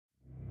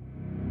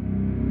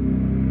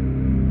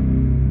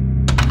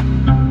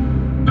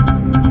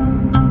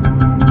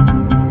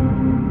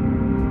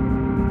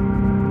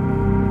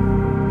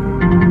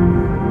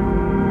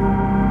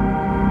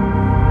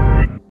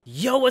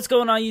what's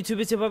going on YouTube?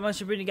 It's your boy Munch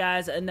bringing you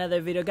guys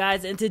another video,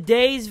 guys. In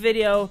today's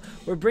video,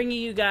 we're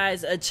bringing you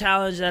guys a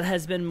challenge that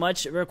has been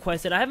much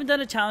requested. I haven't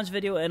done a challenge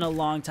video in a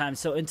long time,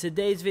 so in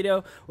today's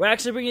video, we're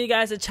actually bringing you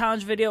guys a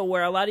challenge video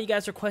where a lot of you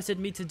guys requested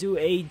me to do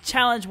a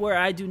challenge where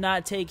I do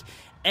not take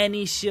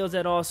any shields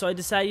at all. So I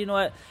decided, you know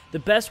what, the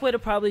best way to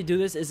probably do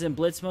this is in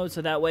blitz mode,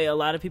 so that way a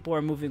lot of people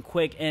are moving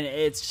quick and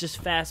it's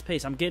just fast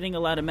paced. I'm getting a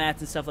lot of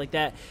mats and stuff like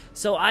that,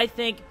 so I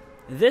think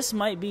this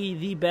might be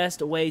the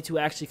best way to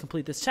actually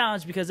complete this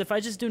challenge, because if I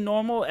just do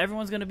normal,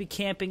 everyone's going to be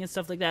camping and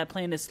stuff like that,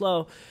 playing it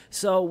slow.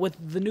 So with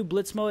the new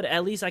blitz mode,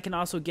 at least I can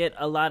also get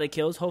a lot of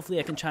kills. Hopefully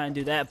I can try and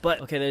do that.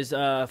 But okay, there's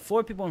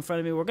 4 people in front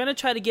of me. We're going to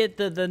try to get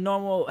the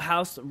normal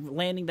house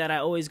landing that I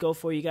always go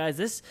for, you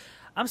guys.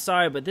 I'm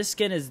sorry, but this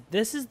is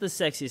the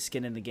sexiest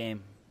skin in the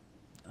game.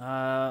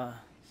 Alright,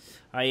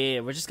 yeah,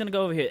 we're just going to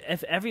go over here.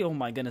 Oh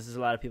my goodness, there's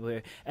a lot of people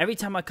here. Every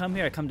time I come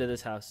here, I come to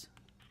this house.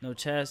 No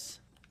chests.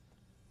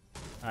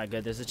 Alright,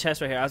 good. There's a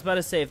chest right here. I was about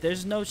to say, if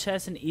there's no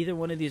chest in either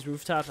one of these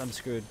rooftops, I'm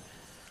screwed.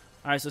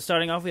 Alright, so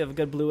starting off, we have a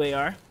good blue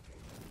AR.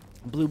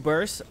 Blue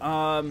burst.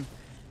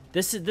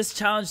 This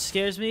challenge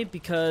scares me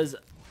because,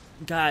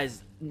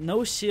 guys,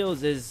 no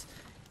shields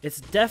it's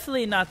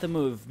definitely not the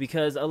move,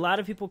 because a lot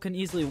of people can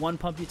easily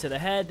one-pump you to the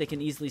head. They can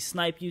easily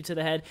snipe you to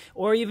the head,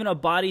 or even a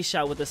body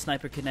shot with a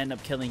sniper can end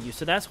up killing you.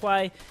 So that's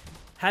why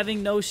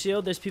having no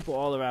shield, there's people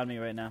all around me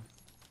right now.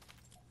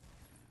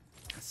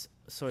 Let's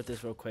sort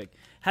this real quick.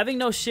 Having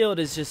no shield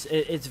is just,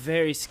 it's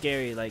very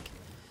scary. Like,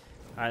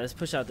 all right, let's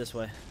push out this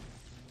way.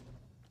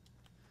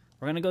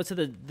 We're gonna go to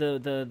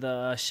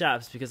the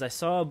shops because I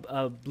saw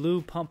a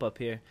blue pump up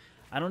here.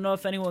 I don't know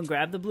if anyone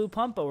grabbed the blue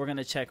pump, but we're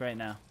gonna check right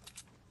now.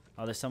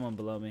 Oh, there's someone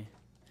below me.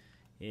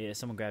 Yeah,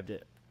 someone grabbed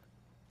it.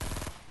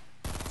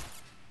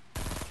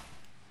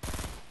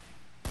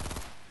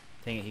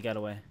 Dang it, he got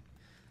away.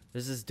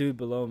 There's this dude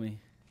below me.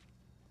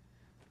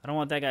 I don't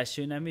want that guy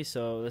shooting at me,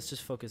 so let's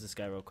just focus this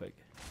guy real quick.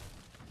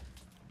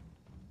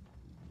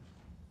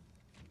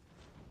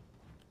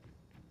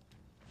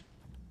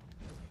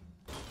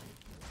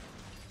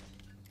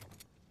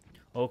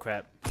 Oh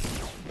crap.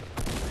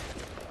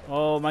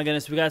 Oh my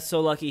goodness, we got so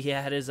lucky he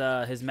had his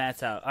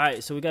mats out.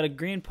 Alright, so we got a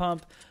green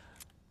pump.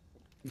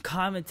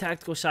 Common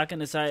tactical shotgun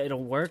decided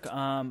it'll work.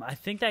 I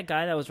think that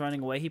guy that was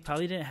running away, he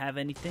probably didn't have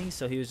anything,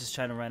 so he was just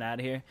trying to run out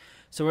of here.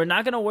 So we're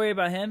not gonna worry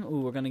about him.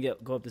 Ooh, we're gonna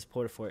go up this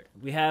porta fort.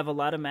 We have a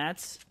lot of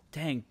mats.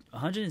 Dang,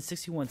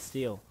 161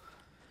 steel.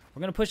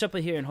 We're gonna push up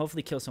here and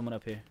hopefully kill someone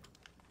up here.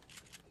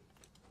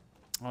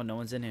 Oh, no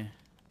one's in here.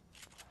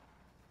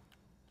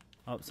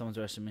 Oh, someone's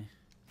rushing me.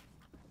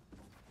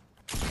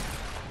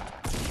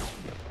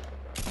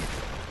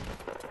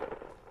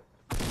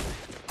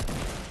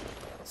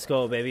 Let's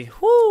go, baby.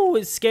 Whoo,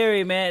 it's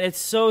scary, man. It's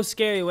so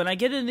scary. When I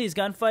get into these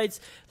gunfights,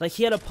 like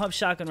he had a pump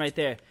shotgun right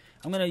there.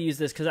 I'm going to use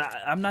this because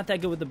I'm not that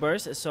good with the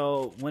burst.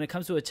 So when it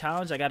comes to a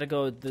challenge, I got to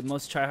go the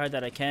most tryhard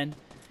that I can.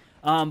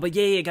 But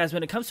yeah, guys,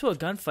 when it comes to a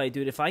gunfight,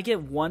 dude, if I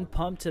get one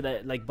pump to the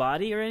like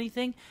body or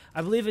anything,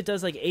 I believe it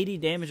does like 80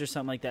 damage or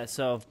something like that.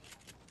 So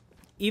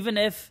even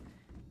if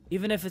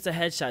it's a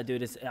headshot,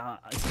 dude, it's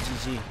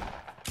GG.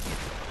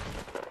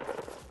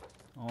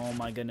 Oh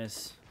my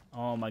goodness.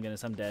 Oh my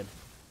goodness, I'm dead.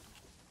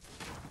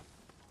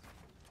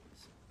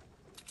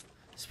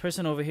 This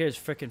person over here is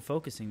freaking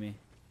focusing me.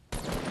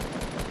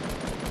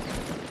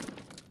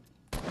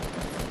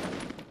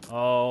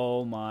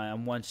 Oh my,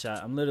 I'm one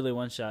shot. I'm literally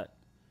one shot.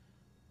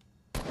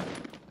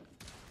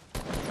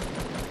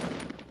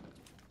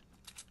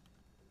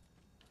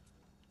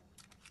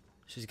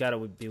 She's got to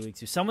be weak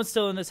too. Someone's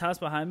still in this house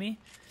behind me.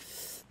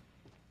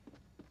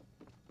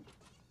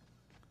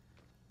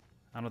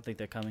 I don't think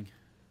they're coming.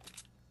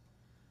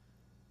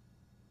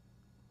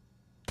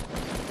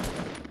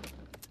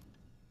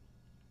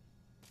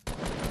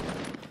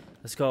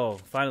 Let's go.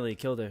 Finally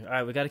killed her.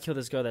 Alright, we gotta kill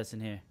this girl that's in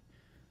here.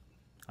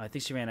 I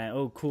think she ran out.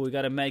 Oh, cool. We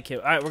got a med kit.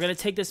 Alright, we're gonna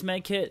take this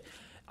med kit.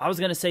 I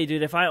was gonna say,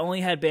 dude, if I only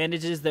had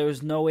bandages, there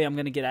was no way I'm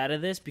gonna get out of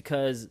this,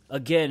 because,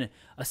 again,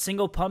 a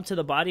single pump to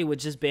the body with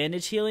just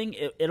bandage healing,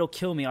 it'll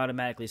kill me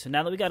automatically. So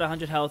now that we got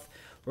 100 health,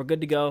 we're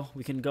good to go.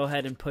 We can go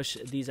ahead and push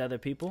these other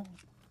people.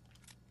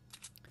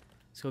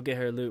 Let's go get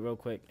her loot real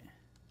quick.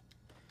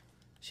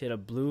 She had a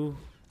blue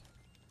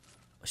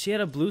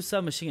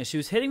submachine gun. She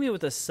was hitting me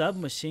with a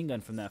submachine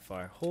gun from that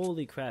far.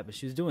 Holy crap. But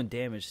she was doing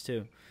damage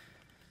too.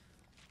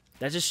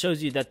 That just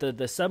shows you that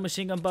the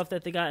submachine gun buff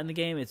that they got in the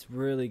game, it's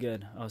really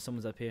good. Oh,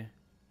 someone's up here.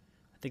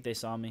 I think they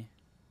saw me.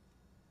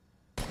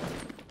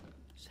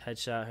 Just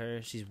headshot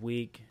her. She's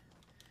weak.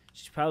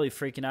 She's probably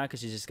freaking out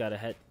because she just got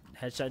a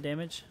headshot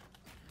damage.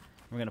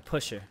 We're going to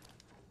push her.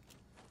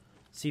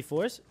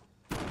 C4s?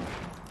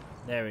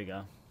 There we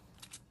go.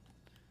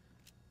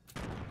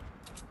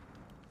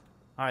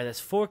 Alright, that's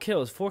 4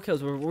 kills. 4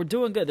 kills. We're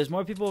doing good. There's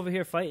more people over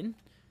here fighting.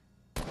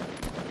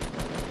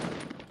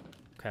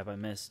 Crap, I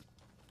missed.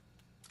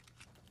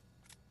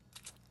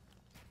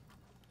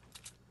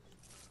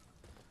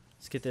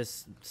 Let's get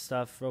this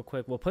stuff real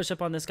quick. We'll push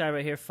up on this guy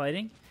right here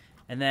fighting.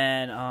 And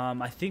then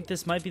I think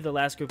this might be the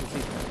last group of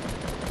people.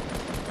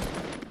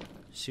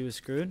 She was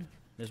screwed.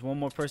 There's one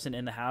more person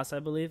in the house, I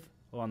believe.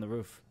 Oh, on the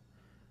roof.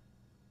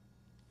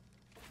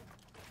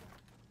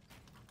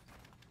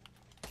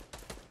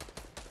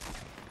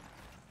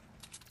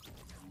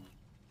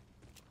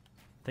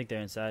 I think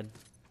they're inside.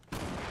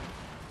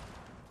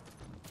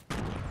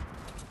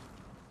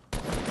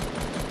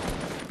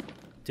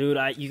 Dude,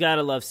 you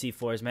gotta love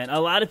C4s, man. A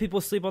lot of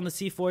people sleep on the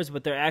C4s,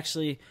 but they're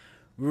actually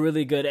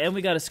really good. And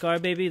we got a SCAR,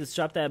 baby. Let's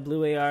drop that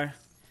blue AR.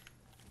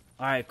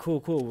 Alright,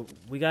 cool.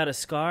 We got a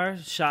SCAR,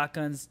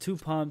 shotguns, 2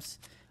 pumps,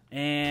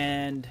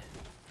 and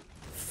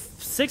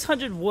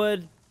 600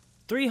 wood,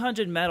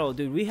 300 metal.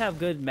 Dude, we have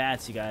good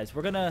mats, you guys.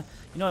 We're gonna,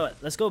 you know what,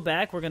 let's go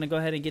back. We're gonna go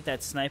ahead and get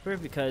that sniper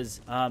because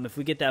if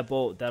we get that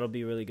bolt, that'll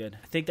be really good.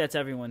 I think that's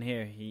everyone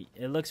here.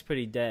 It looks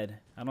pretty dead.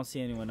 I don't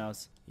see anyone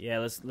else. Yeah,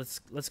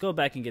 let's go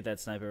back and get that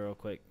sniper real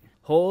quick.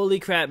 Holy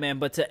crap, man.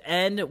 But to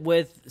end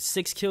with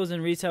 6 kills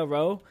in retail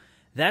row,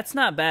 that's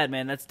not bad,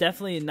 man. That's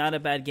definitely not a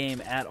bad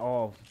game at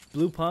all.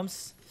 Blue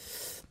pumps.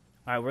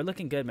 All right, we're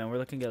looking good, man. We're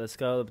looking good. Let's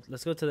go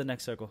to the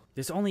next circle.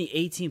 There's only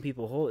 18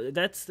 people.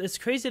 It's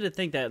crazy to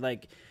think that,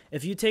 like,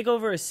 if you take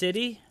over a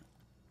city.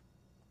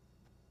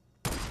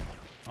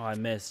 Oh, I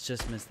missed.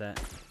 Just missed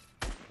that.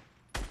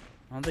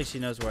 I don't think she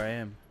knows where I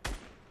am.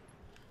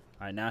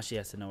 All right, now she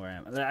has to know where I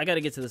am. I got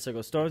to get to the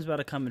circle. Storm's about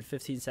to come in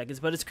 15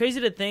 seconds. But it's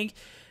crazy to think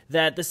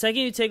that the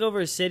second you take over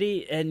a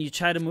city and you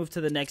try to move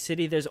to the next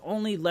city, there's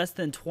only less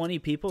than 20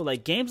 people.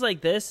 Like, games like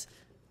this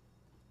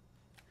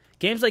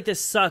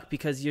suck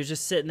because you're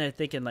just sitting there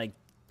thinking, like,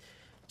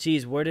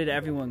 geez, where did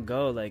everyone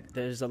go? Like,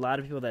 there's a lot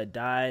of people that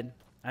died.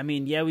 I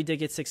mean, yeah, we did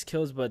get 6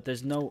 kills, but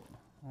there's no...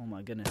 Oh,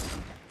 my goodness.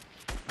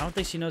 I don't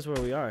think she knows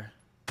where we are.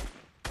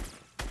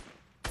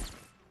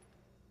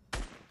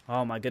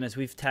 Oh, my goodness.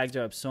 We've tagged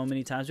her up so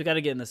many times. We got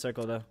to get in the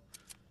circle, though.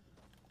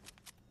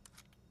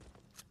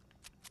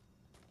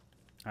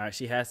 All right,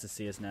 she has to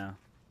see us now.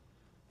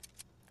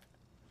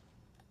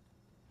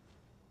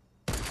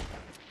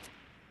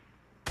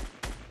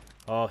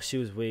 Oh, she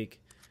was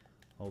weak.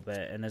 Oh,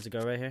 bet. And there's a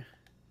girl right here.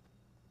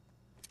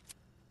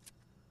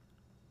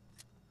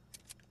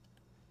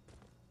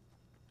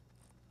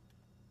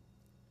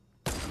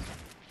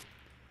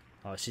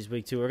 Oh, she's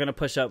weak too. We're going to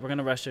push up. We're going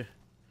to rush her.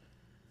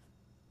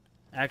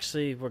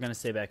 Actually, we're going to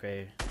stay back right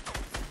here.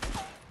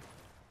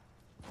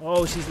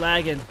 Oh, she's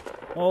lagging.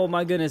 Oh,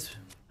 my goodness.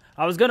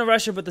 I was going to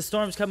rush her, but the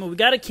storm's coming. We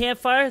got a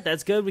campfire.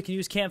 That's good. We can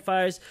use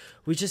campfires.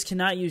 We just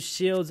cannot use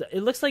shields.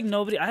 It looks like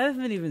nobody... I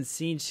haven't even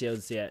seen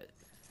shields yet.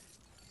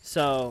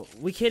 So,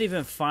 we can't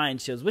even find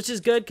shields, which is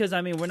good because,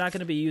 I mean, we're not going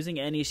to be using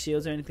any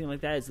shields or anything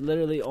like that. It's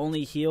literally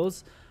only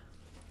heals.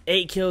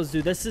 8 kills,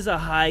 dude. This is a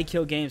high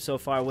kill game so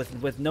far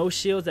with no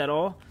shields at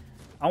all.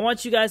 I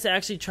want you guys to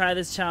actually try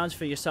this challenge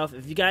for yourself.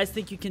 If you guys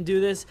think you can do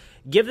this,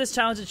 give this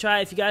challenge a try.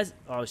 If you guys...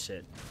 Oh,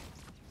 shit.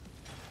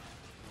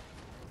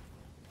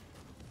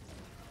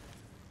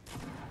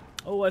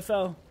 Oh, I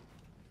fell.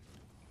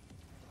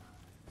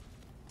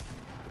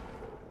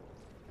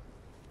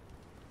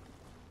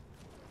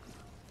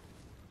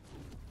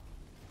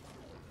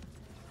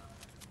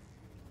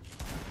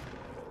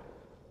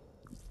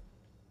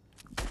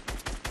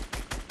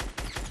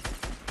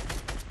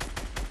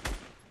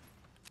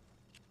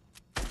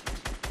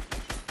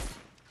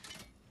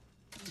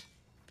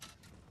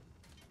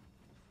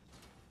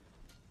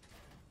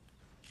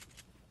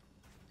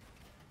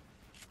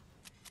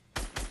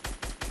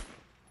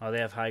 Oh, they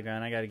have high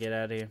ground. I gotta get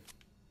out of here.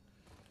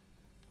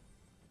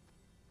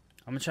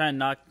 I'm gonna try and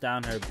knock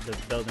down the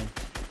building.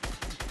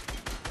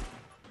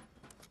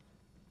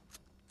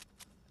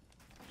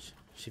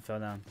 She fell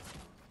down.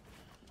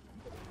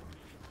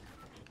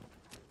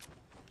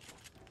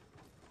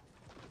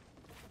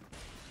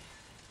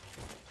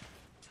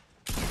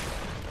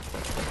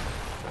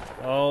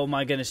 Oh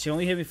my goodness, she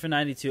only hit me for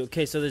 92.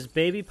 Okay, so there's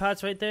baby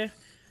pots right there.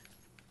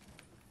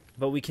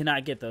 But we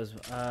cannot get those.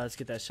 Let's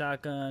get that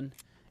shotgun.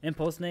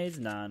 Impulse nades?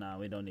 Nah,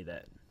 we don't need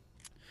that.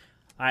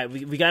 Alright,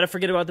 we gotta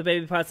forget about the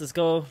baby pots. Let's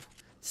go.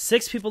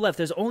 6 people left.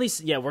 There's only...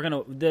 Yeah, we're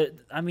gonna...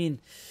 I mean,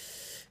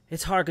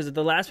 it's hard because if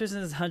the last person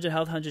has 100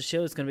 health, 100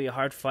 shield, it's gonna be a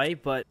hard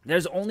fight. But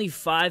there's only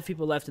 5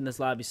 people left in this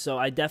lobby. So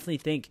I definitely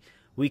think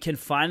we can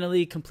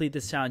finally complete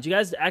this challenge. You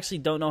guys actually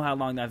don't know how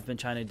long I've been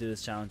trying to do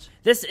this challenge.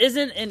 This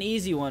isn't an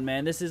easy one,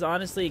 man. This is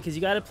honestly... Because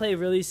you gotta play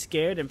really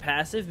scared and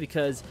passive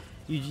because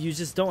you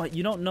just don't...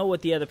 You don't know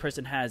what the other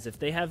person has. If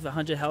they have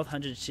 100 health,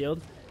 100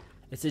 shield...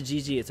 It's a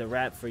GG. It's a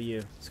wrap for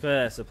you. Let's go to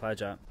that supply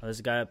drop. Oh, there's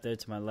a guy up there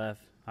to my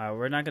left. Alright,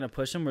 we're not going to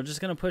push him. We're just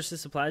going to push the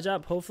supply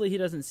drop. Hopefully he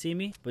doesn't see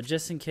me. But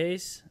just in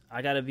case,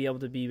 I got to be able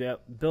to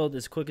build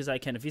as quick as I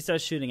can. If he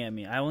starts shooting at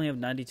me, I only have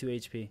 92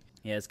 HP.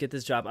 Yeah, let's get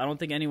this drop. I don't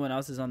think anyone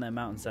else is on that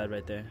mountainside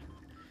right there.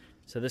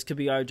 So this could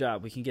be our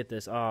drop. We can get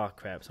this. Oh,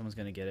 crap. Someone's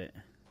going to get it.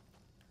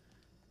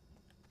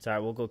 It's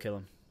alright. We'll go kill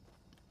him.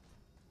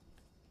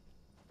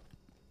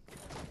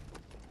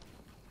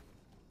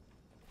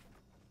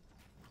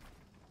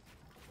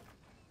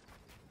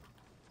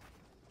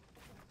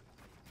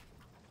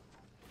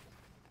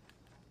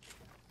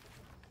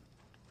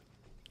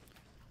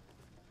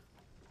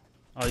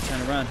 Oh, he's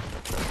trying to run.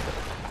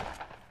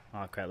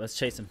 Oh, crap. Let's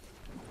chase him.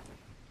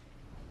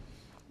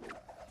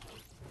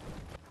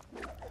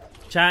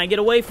 Try and get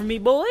away from me,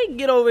 boy.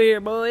 Get over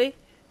here, boy.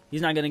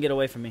 He's not gonna get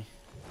away from me.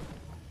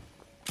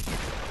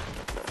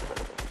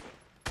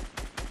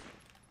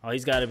 Oh,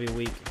 he's gotta be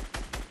weak.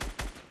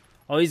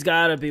 Oh, he's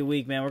gotta be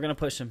weak, man. We're gonna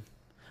push him.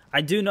 I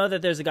do know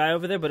that there's a guy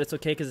over there, but it's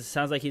okay because it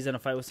sounds like he's in a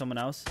fight with someone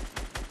else.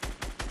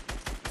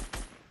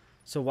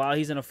 So while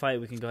he's in a fight,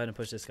 we can go ahead and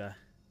push this guy.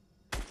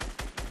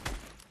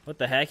 What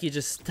the heck? He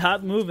just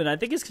stopped moving. I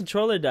think his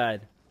controller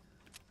died.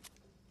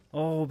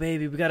 Oh,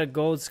 baby. We got a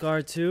gold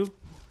scar, too.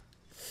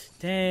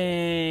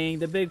 Dang.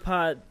 The big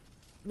pot.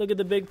 Look at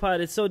the big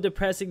pot. It's so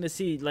depressing to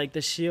see, like,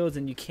 the shields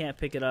and you can't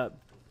pick it up.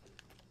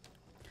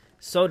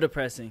 So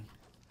depressing.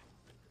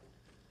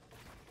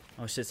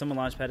 Oh, shit. Someone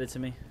launch padded to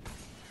me.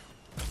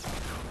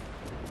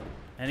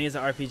 And he has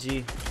an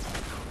RPG.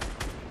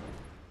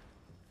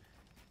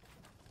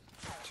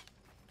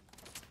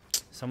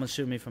 Someone's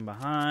shooting me from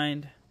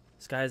behind.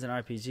 This guy has an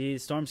RPG.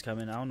 Storm's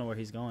coming. I don't know where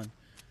he's going.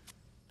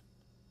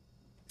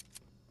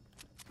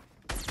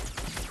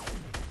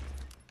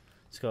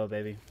 Let's go,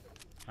 baby.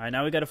 Alright,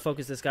 now we gotta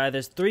focus this guy.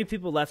 There's 3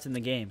 people left in the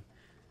game.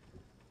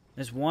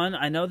 There's one.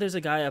 I know there's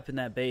a guy up in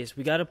that base.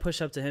 We gotta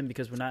push up to him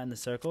because we're not in the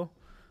circle.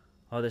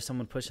 Oh, there's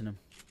someone pushing him.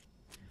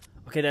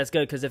 Okay, that's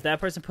good, because if that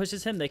person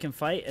pushes him, they can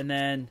fight, and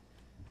then...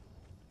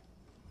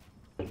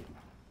 I'm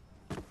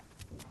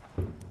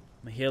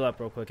gonna heal up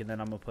real quick, and then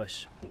I'm gonna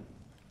push.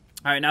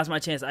 Alright, now's my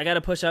chance. I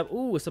gotta push up.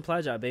 Ooh, a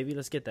supply drop, baby.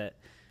 Let's get that.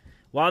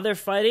 While they're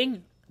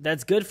fighting,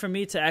 that's good for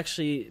me to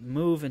actually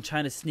move and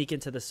try to sneak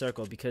into the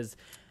circle, because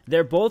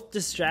they're both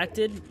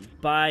distracted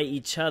by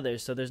each other,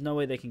 so there's no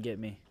way they can get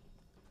me.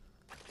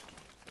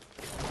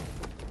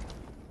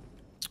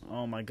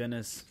 Oh my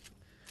goodness.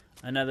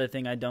 Another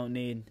thing I don't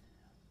need.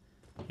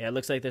 Yeah, it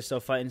looks like they're still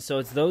fighting. So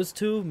it's those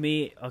two,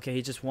 me. Okay,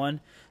 he just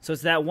won. So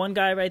it's that one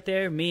guy right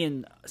there, me,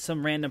 and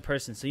some random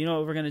person. So you know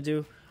what we're going to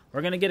do?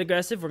 We're going to get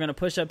aggressive. We're going to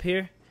push up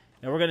here.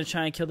 And we're going to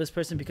try and kill this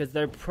person because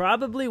they're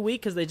probably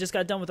weak because they just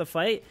got done with a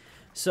fight.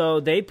 So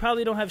they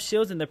probably don't have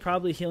shields and they're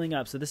probably healing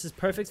up. So this is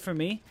perfect for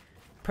me.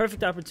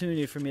 Perfect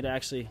opportunity for me to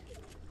actually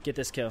get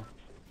this kill.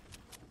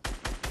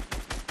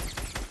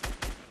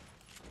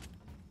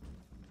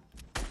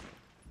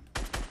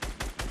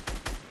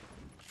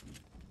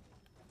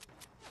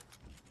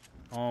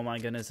 Oh my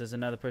goodness, there's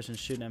another person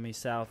shooting at me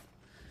south.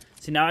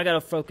 See, now I gotta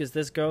focus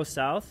this girl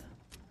south.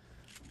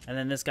 And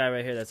then this guy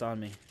right here that's on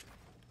me.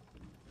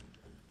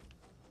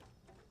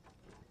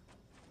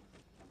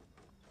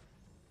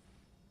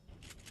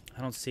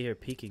 I don't see her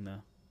peeking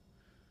though.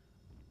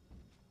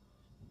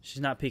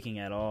 She's not peeking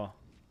at all.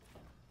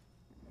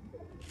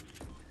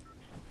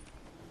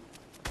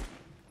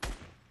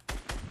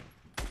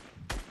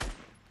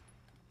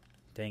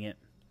 Dang it.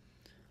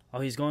 Oh,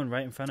 he's going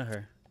right in front of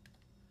her.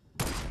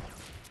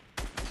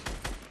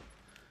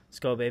 Let's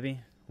go, baby.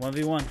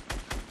 1v1.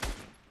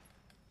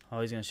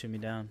 Oh, he's gonna shoot me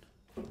down.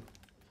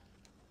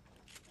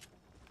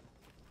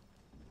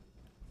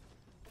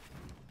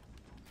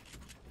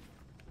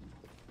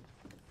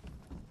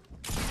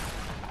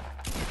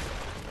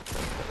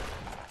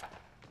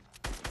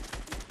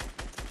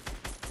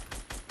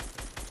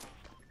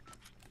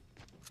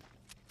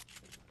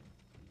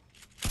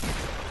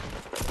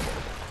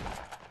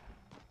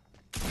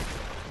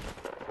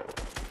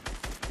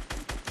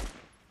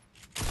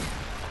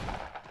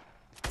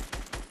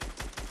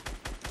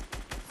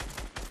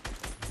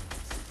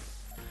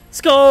 Let's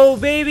go,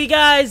 baby,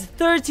 guys.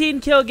 13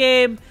 kill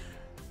game.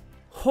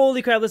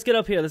 Holy crap. Let's get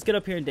up here. Let's get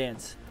up here and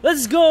dance.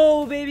 Let's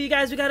go, baby,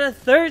 guys. We got a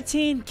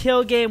 13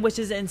 kill game, which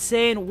is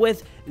insane,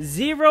 with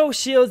 0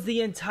 shields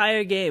the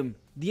entire game.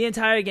 The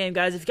entire game,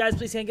 guys. If you guys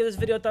please can give this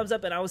video a thumbs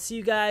up, and I will see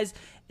you guys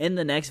in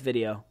the next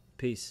video.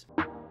 Peace.